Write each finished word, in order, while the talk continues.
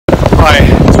Hi,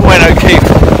 it's Wayne O'Keefe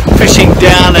fishing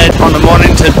down on the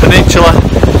Mornington Peninsula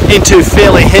into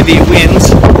fairly heavy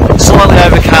winds, slightly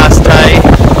overcast day,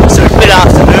 so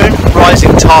mid-afternoon,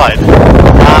 rising tide.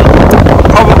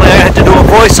 Probably I had to do a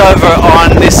voiceover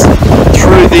on this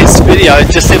through this video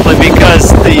just simply because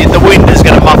the wind is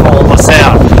going to muffle all the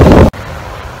sound.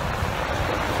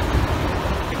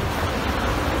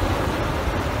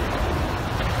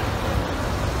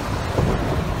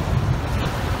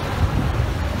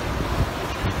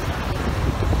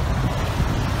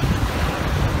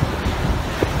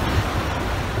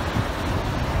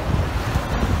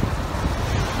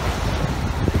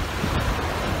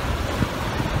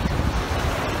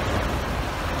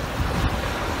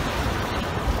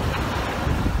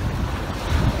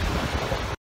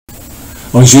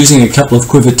 I was using a couple of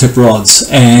quiver tip rods,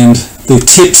 and the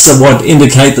tips are what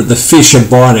indicate that the fish are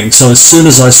biting. So as soon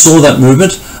as I saw that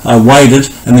movement, I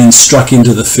waited and then struck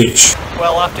into the fish.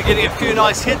 Well, after getting a few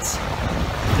nice hits,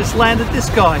 just landed this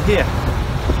guy here.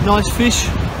 Nice fish.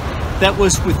 That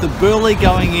was with the burley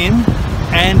going in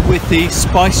and with the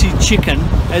spicy chicken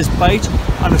as bait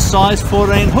on a size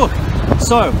 14 hook.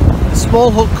 So the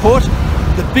small hook caught,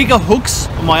 the bigger hooks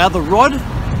on my other rod,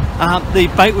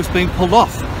 the bait was being pulled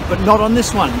off. But not on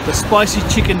this one. The spicy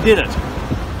chicken did it.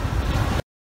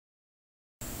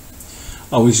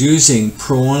 I was using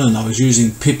prawn and I was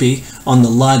using pippy on the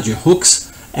larger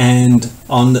hooks and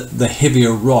on the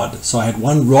heavier rod. So I had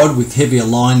one rod with heavier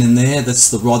line in there. That's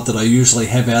the rod that I usually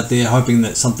have out there, hoping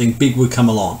that something big would come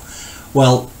along.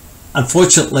 Well,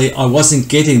 unfortunately, I wasn't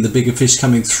getting the bigger fish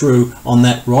coming through on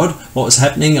that rod. What was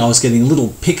happening, I was getting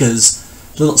little pickers,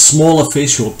 little smaller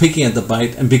fish who were picking at the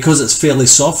bait, and because it's fairly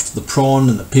soft, the prawn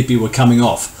and the pippy were coming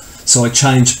off. So I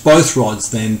changed both rods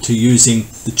then to using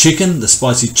the chicken, the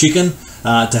spicy chicken,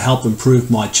 to help improve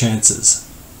my chances.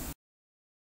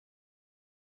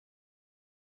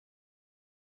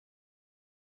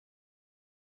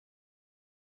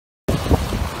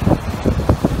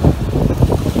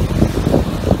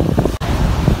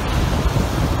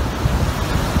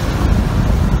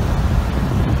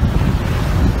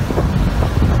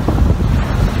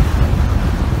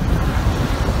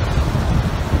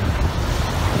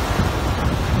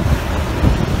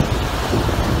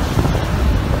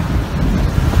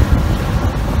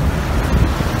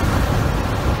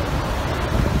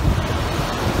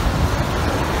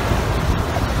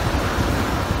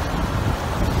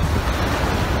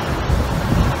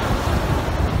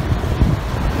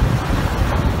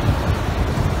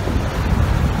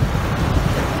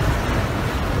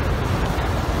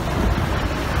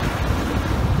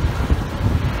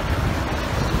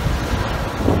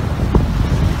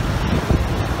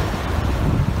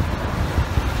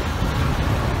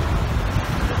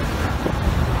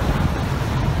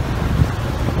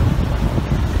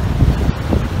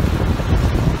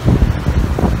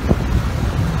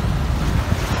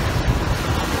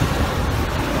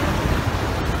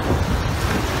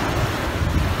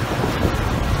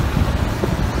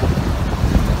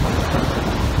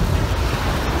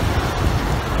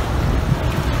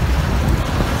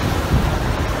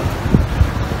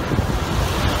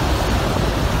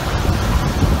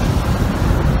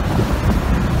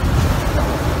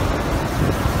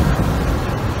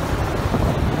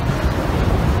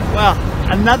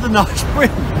 Another nice bream.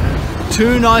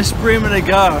 2 nice bream in a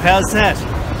go. How's that?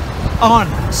 On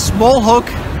small hook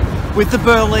with the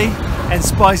burley and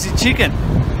spicy chicken.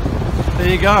 There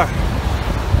you go.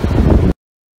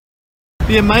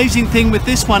 The amazing thing with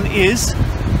this one is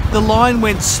the line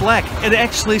went slack. It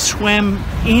actually swam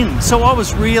in. So I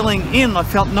was reeling in. I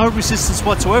felt no resistance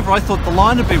whatsoever. I thought the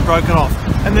line had been broken off.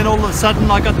 And then all of a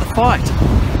sudden I got the fight.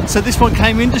 So this one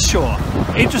came into shore.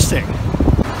 Interesting.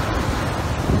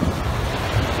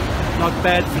 Not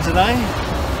bad for today.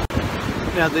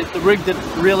 Now the rig that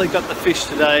really got the fish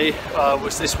today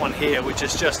was this one here, which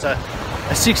is just a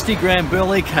 60 gram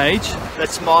burley cage.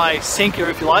 That's my sinker,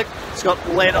 if you like. It's got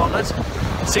lead on it.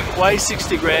 It weighs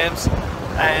 60 grams,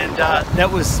 and that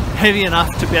was heavy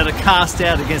enough to be able to cast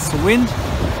out against the wind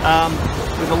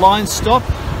with a line stop,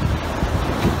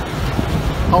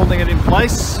 holding it in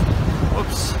place.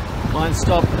 Whoops, line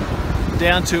stop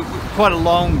down to quite a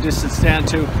long distance down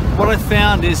to. What I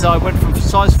found is I went from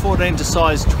size 14 to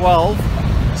size 12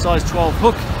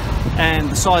 hook, and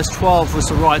the size 12 was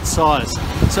the right size.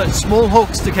 So it's small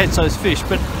hooks to catch those fish,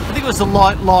 but I think it was the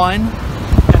light line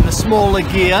and the smaller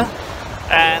gear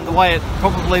and the way it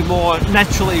probably more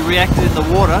naturally reacted in the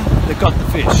water that got the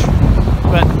fish.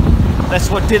 But that's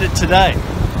what did it today.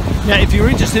 Now if you're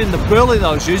interested in the burley that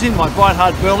I was using, my bright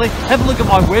hard burley, have a look at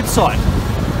my website,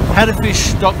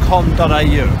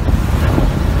 howtofish.com.au.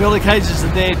 billy cages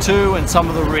are there too, and some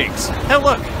of the rigs. Hey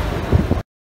look,